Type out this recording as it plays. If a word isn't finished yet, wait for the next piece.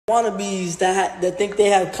wannabes that think they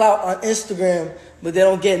have clout on Instagram, but they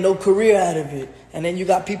don't get no career out of it. And then you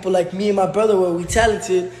got people like me and my brother where we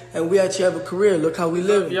talented and we actually have a career. Look how we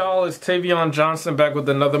live. Y'all, it's Tavion Johnson back with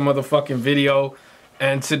another motherfucking video.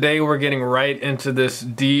 And today we're getting right into this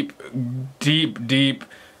deep,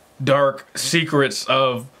 dark secrets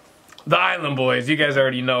of the Island Boys. You guys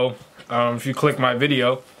already know if you click my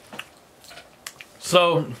video.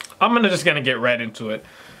 So I'm just gonna get right into it.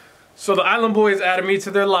 So the Island Boys added me to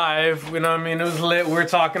their live, you know what I mean? It was lit, we were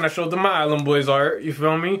talking, I showed them my Island Boys art, you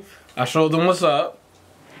feel me? I showed them what's up.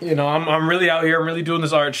 You know, I'm really out here, I'm really doing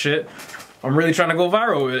this art shit. I'm really trying to go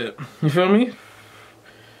viral with it, you feel me?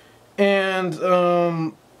 And,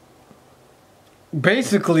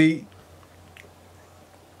 basically,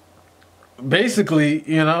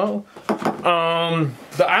 you know,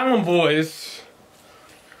 the Island Boys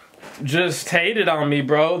just hated on me,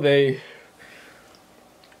 bro. They,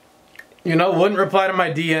 you know, wouldn't reply to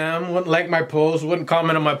my DM, wouldn't like my post, wouldn't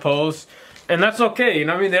comment on my post. And that's okay, you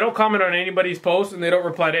know what I mean? They don't comment on anybody's post and they don't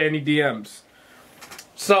reply to any DMs.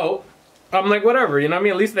 So, I'm like, whatever, you know what I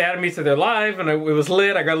mean? At least they added me to their live and it was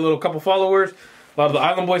lit. I got a couple followers. A lot of the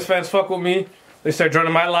Island Boys fans fuck with me. They start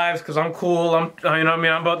joining my lives because I'm cool. You know what I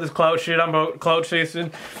mean? I'm about this clout shit. I'm about clout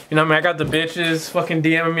chasing. You know what I mean? I got the bitches fucking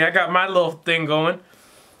DMing me. I got my little thing going,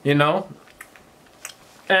 you know?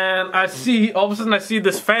 And all of a sudden I see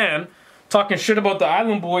this fan talking shit about the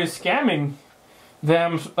Island Boys scamming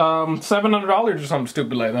them $700 or something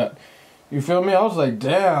stupid like that. You feel me? I was like,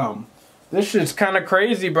 damn, this shit's kind of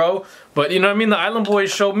crazy, bro. But you know what I mean? The Island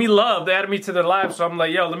Boys showed me love. They added me to their live, so I'm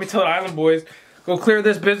like, yo, let me tell the Island Boys, go clear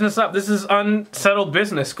this business up. This is unsettled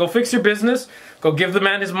business. Go fix your business. Go give the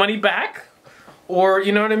man his money back. Or,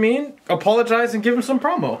 you know what I mean? Apologize and give him some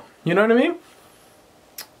promo. You know what I mean?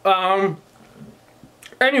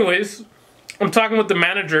 Anyways, I'm talking with the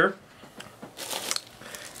manager.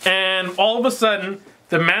 And all of a sudden,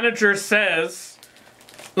 the manager says,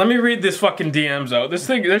 let me read this fucking DMs out. This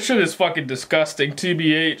shit is fucking disgusting.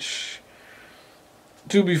 TBH.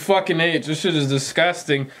 To be fucking H. This shit is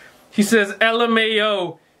disgusting. He says,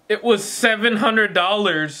 LMAO, it was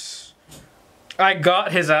 $700. I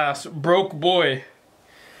got his ass. Broke boy.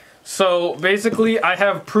 So, basically, I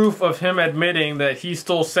have proof of him admitting that he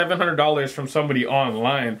stole $700 from somebody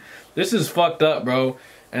online. This is fucked up, bro.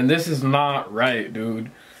 And this is not right, dude.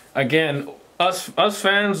 Again, us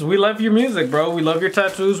fans, we love your music, bro. We love your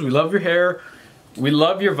tattoos. We love your hair. We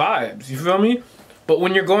love your vibes. You feel me? But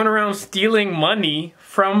when you're going around stealing money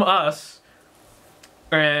from us,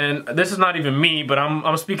 and this is not even me, but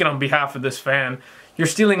I'm speaking on behalf of this fan. You're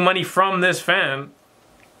stealing money from this fan,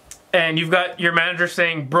 and you've got your manager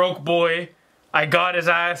saying, broke boy, I got his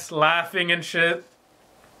ass, laughing and shit.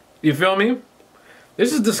 You feel me?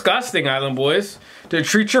 This is disgusting, Island Boys. To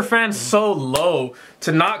treat your fans so low,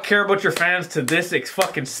 to not care about your fans to this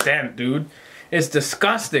fucking extent, dude. It's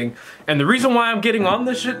disgusting. And the reason why I'm getting on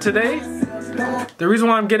this shit today,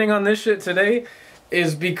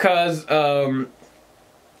 is because,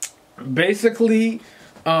 basically,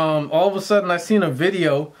 all of a sudden I seen a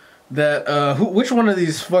video that, which one of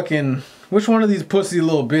these pussy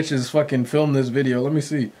little bitches fucking filmed this video? Let me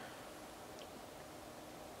see.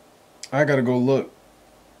 I gotta go look.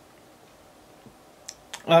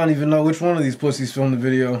 I don't even know which one of these pussies filmed the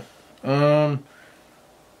video.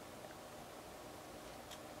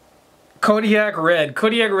 Kodiak Red.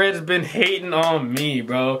 Kodiak Red's been hating on me,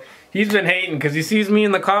 bro. He's been hating because he sees me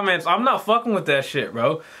in the comments. I'm not fucking with that shit,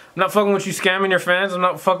 bro. I'm not fucking with you scamming your fans. I'm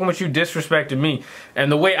not fucking with you disrespecting me.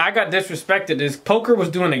 And the way I got disrespected is Poker was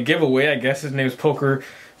doing a giveaway. I guess his name's Poker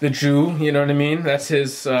the Jew. You know what I mean? That's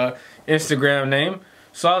his Instagram name.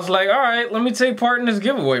 So I was like, alright, let me take part in this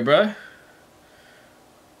giveaway, bro.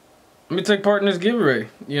 Let me take part in this giveaway,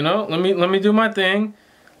 you know? Let me do my thing.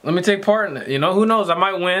 Let me take part in it, you know? Who knows? I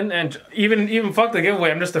might win, and even fuck the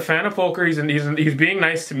giveaway. I'm just a fan of Poker. He's being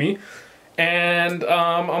nice to me, and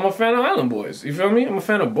I'm a fan of Island Boys. You feel me? I'm a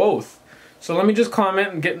fan of both. So let me just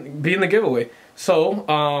comment and be in the giveaway. So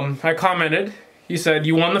I commented. He said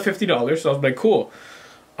you won the $50. So I was like, cool.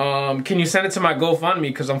 Can you send it to my GoFundMe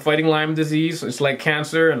because I'm fighting Lyme disease? It's like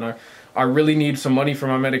cancer, and I really need some money for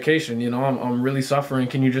my medication. You know, I'm really suffering.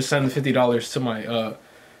 Can you just send the $50 to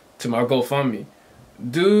my GoFundMe?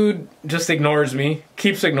 Dude just ignores me,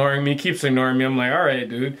 keeps ignoring me. I'm like, all right,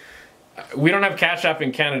 dude. We don't have Cash App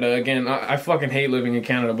in Canada. Again, I fucking hate living in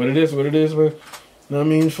Canada, but it is what it is, man. You know what I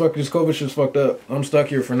mean? Fuck, this COVID shit's fucked up. I'm stuck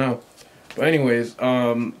here for now. But anyways,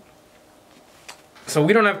 so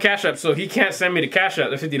we don't have Cash App, so he can't send me the Cash App,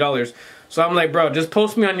 the $50. So I'm like, bro, just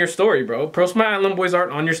post me on your story, bro. Post my Island Boys art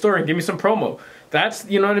on your story and give me some promo. That's,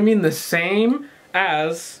 you know what I mean, the same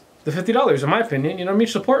as the $50, in my opinion. You know what I mean?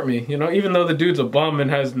 Support me, you know, even though the dude's a bum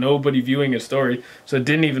and has nobody viewing his story, so it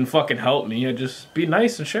didn't even fucking help me. I just be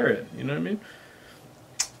nice and share it, you know what I mean?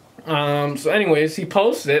 So anyways, he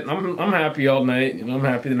posts it. I'm happy all night, you know, I'm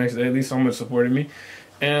happy the next day, at least someone supported me.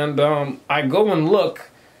 And I go and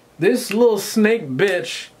look, this little snake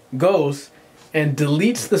bitch goes and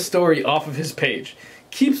deletes the story off of his page.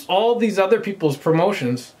 Keeps all these other people's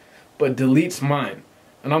promotions, but deletes mine.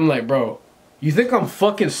 And I'm like, bro, you think I'm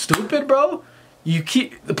fucking stupid, bro? You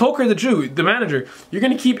keep, the Poker the Jew, the manager, you're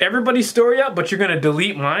gonna keep everybody's story up, but you're gonna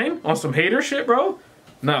delete mine on some hater shit, bro?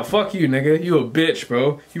 Nah, fuck you, nigga. You a bitch,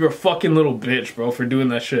 bro. You a fucking little bitch, bro, for doing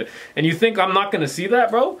that shit. And you think I'm not gonna see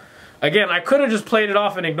that, bro? Again, I could have just played it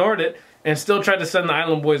off and ignored it and still tried to send the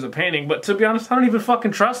Island Boys a painting, but to be honest, I don't even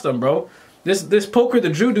fucking trust them, bro. This Poker the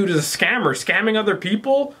Jew dude is a scammer, scamming other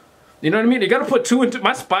people. You know what I mean? You gotta put two into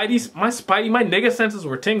my nigga senses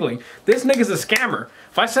were tingling. This nigga's a scammer.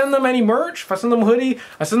 If I send them any merch, if I send them a hoodie,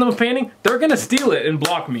 I send them a painting, they're gonna steal it and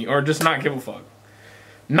block me or just not give a fuck.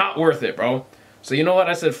 Not worth it, bro. So you know what?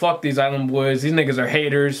 I said, fuck these Island Boys. These niggas are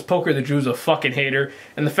haters. Poker the Jew's a fucking hater.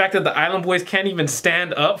 And the fact that the Island Boys can't even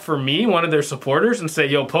stand up for me, one of their supporters, and say,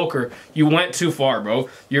 yo, Poker, you went too far, bro.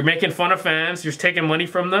 You're making fun of fans. You're taking money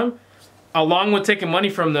from them. Along with taking money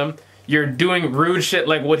from them, you're doing rude shit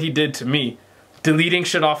like what he did to me. Deleting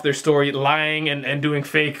shit off their story, lying and doing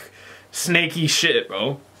fake snaky shit,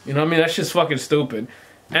 bro. You know what I mean? That's just fucking stupid.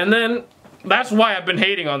 And then that's why I've been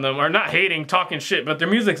hating on them. Or not hating, talking shit, but their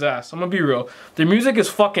music's ass. I'm gonna be real. Their music is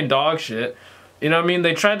fucking dog shit. You know what I mean?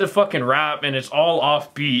 They tried to fucking rap and it's all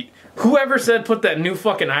offbeat. Whoever said put that new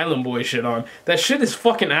fucking Island Boy shit on? That shit is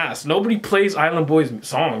fucking ass. Nobody plays Island Boys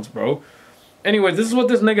songs, bro. Anyways, this is what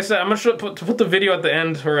this nigga said. I'm gonna put the video at the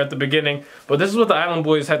end or at the beginning, but this is what the Island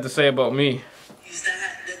Boys had to say about me. They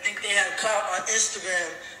think they have clout on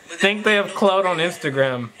Instagram. Think they have clout on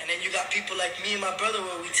Instagram. And then you got people like me and my brother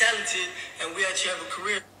where we talented and we actually have a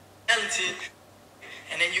career. Talented.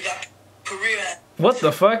 And then you got career. What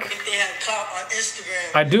the fuck? Think they have clout on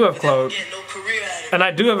Instagram. I do have clout. No career out of it. And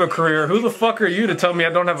I do have a career. Who the fuck are you to tell me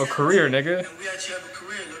I don't have a career, nigga? And we actually have a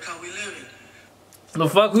career. Look how we living. The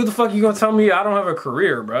fuck? Who the fuck you gonna tell me I don't have a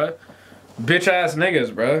career, bruh? Bitch ass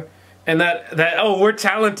niggas, bruh. And oh, we're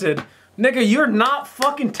talented. Nigga, you're not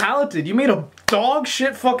fucking talented. You made a dog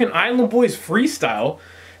shit fucking Island Boys freestyle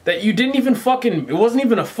that you didn't even fucking, it wasn't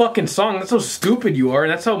even a fucking song. That's how stupid you are,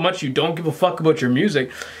 and that's how much you don't give a fuck about your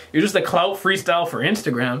music. You're just a clout freestyle for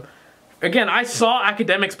Instagram. Again, I saw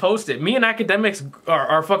Akademiks post it. Me and Akademiks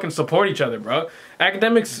are fucking support each other, bro.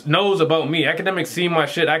 Akademiks knows about me. Akademiks see my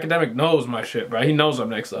shit. Akademiks knows my shit, bro. He knows I'm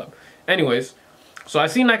next up. Anyways, so I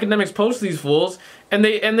seen Akademiks post these fools, and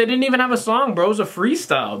they didn't even have a song, bro. It was a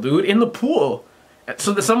freestyle, dude, in the pool.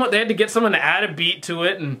 So they had to get someone to add a beat to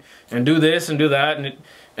it and do this and do that,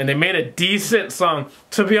 and they made a decent song.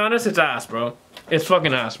 To be honest, it's ass, bro. It's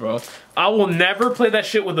fucking ass, bro. I will never play that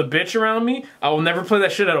shit with a bitch around me. I will never play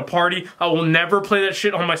that shit at a party. I will never play that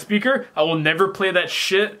shit on my speaker. I will never play that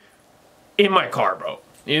shit in my car, bro.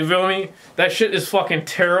 You feel me? That shit is fucking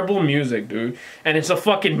terrible music, dude. And it's a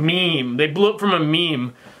fucking meme. They blew up from a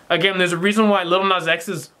meme. Again, there's a reason why Lil Nas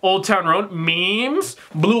X's Old Town Road memes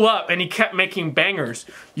blew up and he kept making bangers.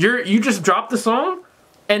 You just dropped the song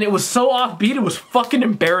and it was so offbeat, it was fucking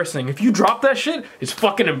embarrassing. If you drop that shit, it's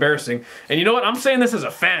fucking embarrassing. And you know what? I'm saying this as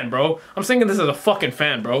a fan, bro. I'm saying this as a fucking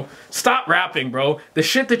fan, bro. Stop rapping, bro. The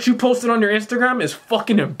shit that you posted on your Instagram is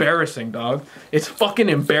fucking embarrassing, dog. It's fucking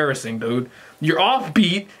embarrassing, dude. You're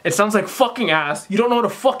offbeat. It sounds like fucking ass. You don't know how to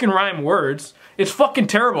fucking rhyme words. It's fucking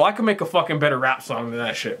terrible. I could make a fucking better rap song than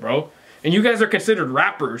that shit, bro. And you guys are considered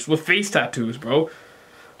rappers with face tattoos, bro.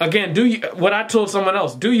 Again, what I told someone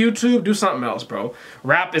else. Do YouTube, do something else, bro.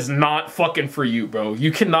 Rap is not fucking for you, bro.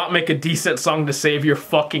 You cannot make a decent song to save your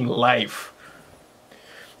fucking life.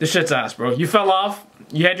 This shit's ass, bro. You fell off.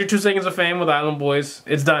 You had your 2 seconds of fame with Island Boys.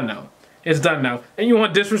 It's done now. It's done now. And you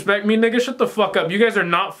want to disrespect me, nigga? Shut the fuck up. You guys are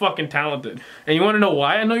not fucking talented. And you want to know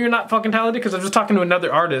why I know you're not fucking talented? Because I was just talking to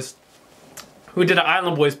another artist who did an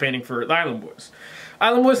Island Boys painting for the Island Boys.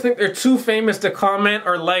 Island Boys think they're too famous to comment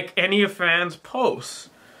or like any of fans' posts.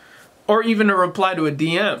 Or even to reply to a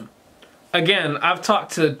DM. Again, I've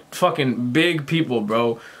talked to fucking big people,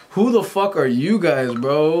 bro. Who the fuck are you guys,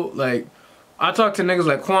 bro? Like, I talk to niggas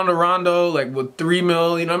like Quando Rondo, like with 3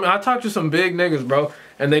 mil, you know what I mean? I talk to some big niggas, bro.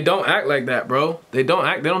 And they don't act like that, bro. They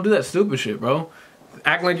don't do that stupid shit, bro.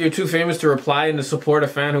 Act like you're too famous to reply and to support a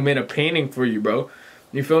fan who made a painting for you, bro.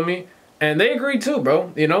 You feel me? And they agree too,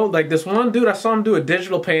 bro. You know, like this one dude, I saw him do a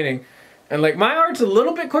digital painting. And like my art's a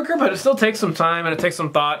little bit quicker, but it still takes some time and it takes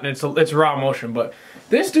some thought and it's raw motion. But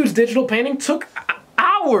this dude's digital painting took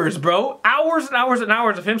hours. hours, bro. Hours and hours and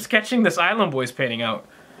hours of him sketching this Island Boys painting out.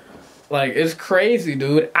 Like, it's crazy,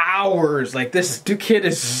 dude. Hours. Like, this kid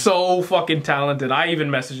is so fucking talented. I even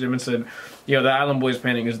messaged him and said, yo, the Island Boys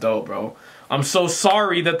painting is dope, bro. I'm so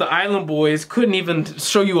sorry that the Island Boys couldn't even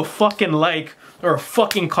show you a fucking like or a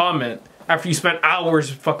fucking comment after you spent hours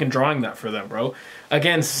fucking drawing that for them, bro.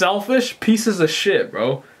 Again, selfish pieces of shit,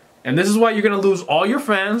 bro. And this is why you're gonna lose all your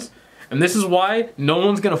fans. And this is why no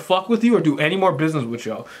one's gonna fuck with you or do any more business with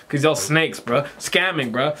y'all. Cause y'all snakes, bruh.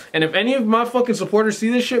 Scamming, bruh. And if any of my fucking supporters see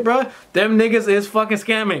this shit, bruh, them niggas is fucking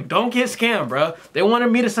scamming. Don't get scammed, bruh. They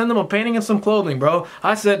wanted me to send them a painting and some clothing, bro.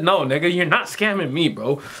 I said, no, nigga, you're not scamming me,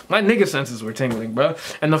 bro. My nigga senses were tingling, bruh.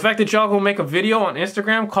 And the fact that y'all gonna make a video on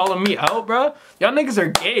Instagram calling me out, bruh, y'all niggas are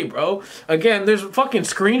gay, bro. Again, there's fucking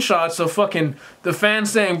screenshots of fucking the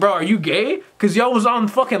fans saying, bro, are you gay? Cause y'all was on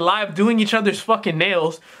fucking live doing each other's fucking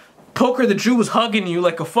nails. Poker the Jew was hugging you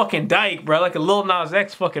like a fucking dyke, bro. Like a Lil Nas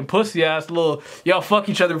X fucking pussy ass little, y'all fuck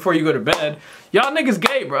each other before you go to bed. Y'all niggas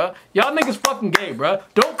gay, bro. Y'all niggas fucking gay, bro.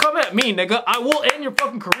 Don't come at me, nigga. I will end your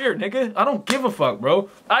fucking career, nigga. I don't give a fuck, bro.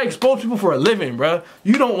 I expose people for a living, bro.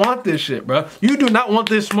 You don't want this shit, bro. You do not want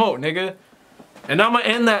this smoke, nigga. And I'm gonna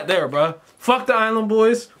end that there, bro. Fuck the Island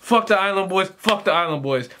Boys. Fuck the Island Boys. Fuck the Island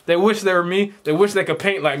Boys. They wish they were me. They wish they could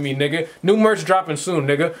paint like me, nigga. New merch dropping soon,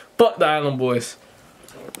 nigga. Fuck the Island Boys.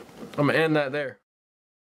 I'm gonna end that there.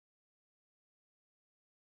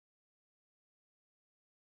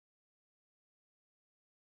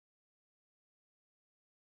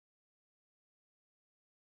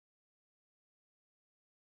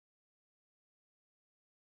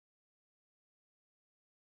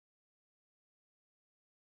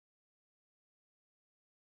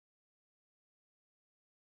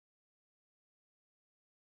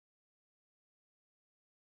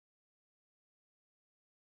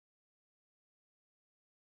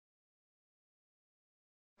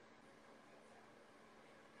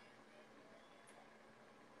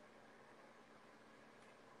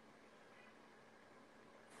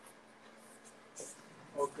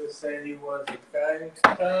 Poker said he was a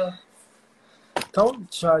gangster.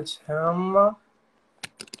 Don't judge him.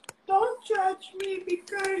 Don't judge me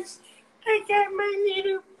because I got my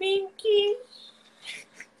little pinky.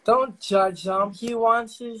 Don't judge him. He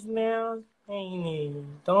wants his nails painted.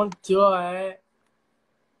 Don't do it.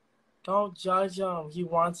 Don't judge him. He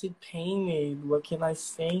wants it painted. What can I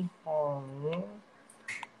say? Oh.